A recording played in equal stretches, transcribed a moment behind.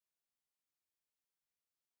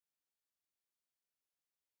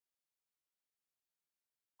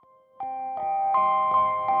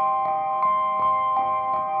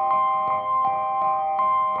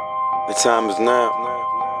The time is now.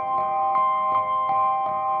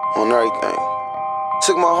 On everything.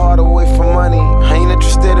 Took my heart away from money. I ain't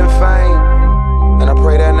interested in fame, and I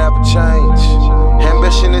pray that never change.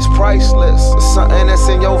 Ambition is priceless. It's something that's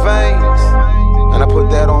in your veins, and I put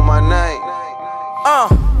that on my name.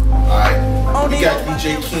 Alright, we got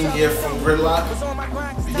DJ King here from Gridlock.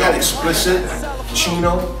 We got Explicit,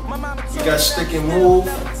 Chino. We got Stick and Move.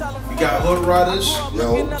 We got Hood Ryderz,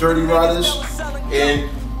 Dirty Ryderz, and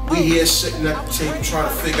we here sitting at the table trying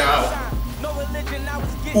to figure out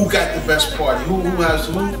who got the best party, who's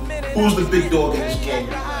the big dog in this game.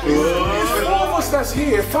 Four of us that's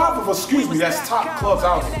here, five of us, excuse me, that's top clubs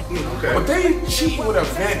out here. Okay. But they cheating with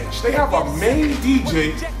advantage. They have a main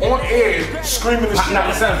DJ on air screaming the shit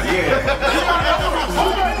out.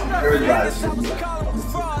 Everybody's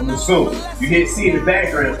so you see in the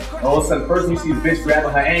background, all of a sudden, first you see the bitch grabbing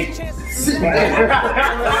her ankle. I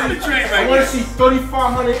want to see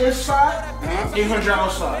 3,500 inside, 800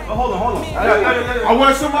 outside. Oh, hold on. I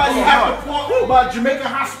want somebody at the park by Jamaica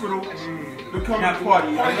Hospital to come to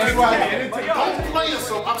party. Don't play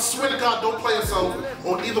yourself. I swear to God, don't play yourself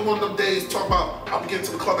on either one of them days. Talk about I'm getting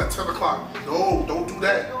to the club at 10 o'clock. No, don't do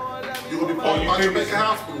that. You're gonna be partying by Jamaica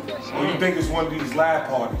Hospital. Oh, you think it's one of these lab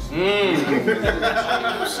parties?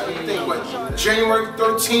 January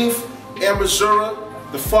 13th in Missouri.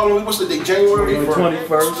 The following, what's the date? January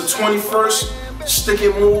 21st. The 21st. Stick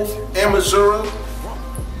and Move in Missouri.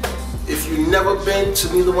 If you've never been to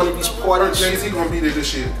neither one of these parties, Jay-Z gonna be there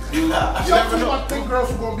this year. You never know. I think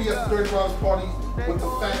girls are gonna be at the Dirty Ryderz party with the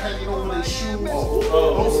fat hanging over their shoes.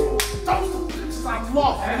 Those bitches I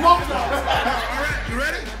love. I love them. You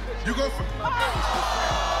ready? You go for.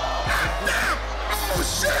 Damn! Oh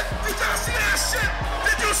shit! Did y'all see that shit?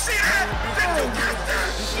 Did you see that? Did you get that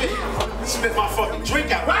shit? Spit my fucking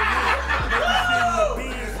drink out.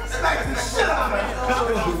 Smack the shit out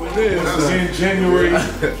of me. This is January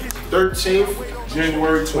 13th,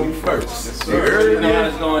 January 21st. You heard? Now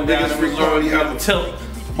it's going down in Missouri until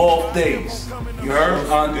both days. You heard?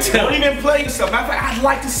 Until. Don't even play yourself. Matter of fact, I'd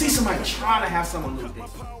like to see somebody trying to have someone lose their.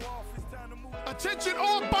 Attention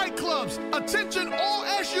all bike clubs, attention all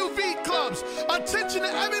SUV clubs, attention to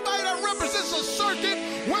everybody that represents a circuit,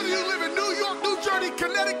 whether you live in New York, New Jersey,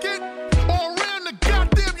 Connecticut, or around the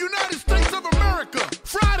goddamn United States of America.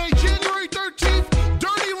 Friday, January 13th,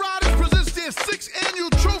 Dirty Ryderz presents their 6th annual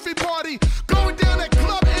trophy party going down at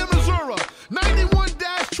Club in Missouri,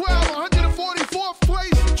 91-12, 144th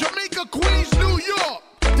place, Jamaica, Queens, New York.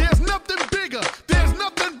 There's nothing bigger, there's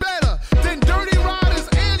nothing better than Dirty Ryderz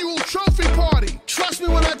annual trophy party. Trust me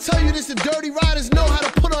when I tell you this, the Dirty Ryderz know how to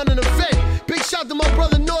put on an event. Big shout to my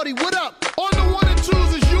brother Naughty, what up? On the 1 and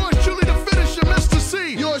 2s is yours truly, the finisher, Mr.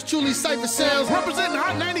 C. Yours truly, Cypher Sounds. Representing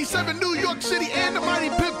Hot 97 New York City and the Mighty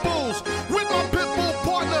Pit Bulls. With my pit bull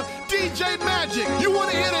partner, DJ Magic. You want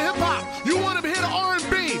to hear the hip hop, you want to hear the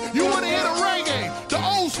R&B, you want to hear the reggae, the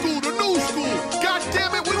old school, the new school. God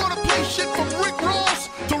damn it, we want to play shit from Rick Ross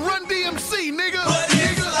to Run DMC, nigga. But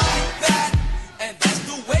it's like that, and that's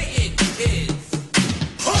the way it is.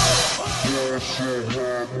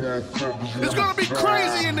 It's gonna be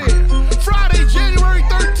crazy in there. Friday, January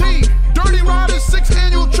 13th, Dirty Ryderz 6th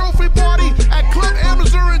annual trophy party at Club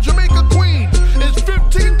Missouri in Jamaica, Queens. It's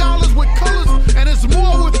 $15 with colors and it's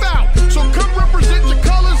more without. So come represent your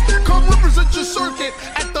colors, come represent your circuit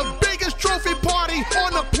at the biggest trophy party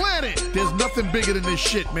on the planet. There's nothing bigger than this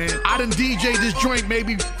shit, man. I done DJ'd this joint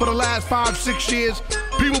maybe for the last 5-6 years.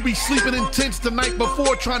 People be sleeping in tents the night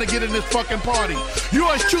before trying to get in this fucking party.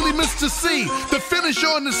 Yours truly, Mr. C, the finisher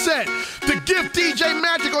on the set, the gift DJ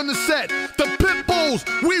Magic on the set, the Pit Bulls,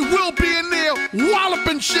 we will be in there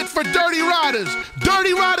walloping shit for Dirty Ryderz.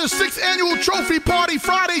 Dirty Ryderz 6th annual trophy party,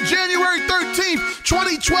 Friday, January 13th,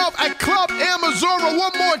 2012 at Club Missouri.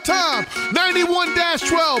 One more time,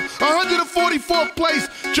 91-12, 144th place,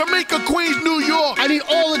 Jamaica, Queens, New York. I need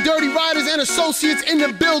all the Dirty Ryderz and associates in the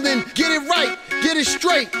building. Get it right, get it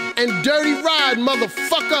straight, and Dirty Ride,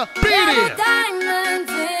 motherfucker. Be there.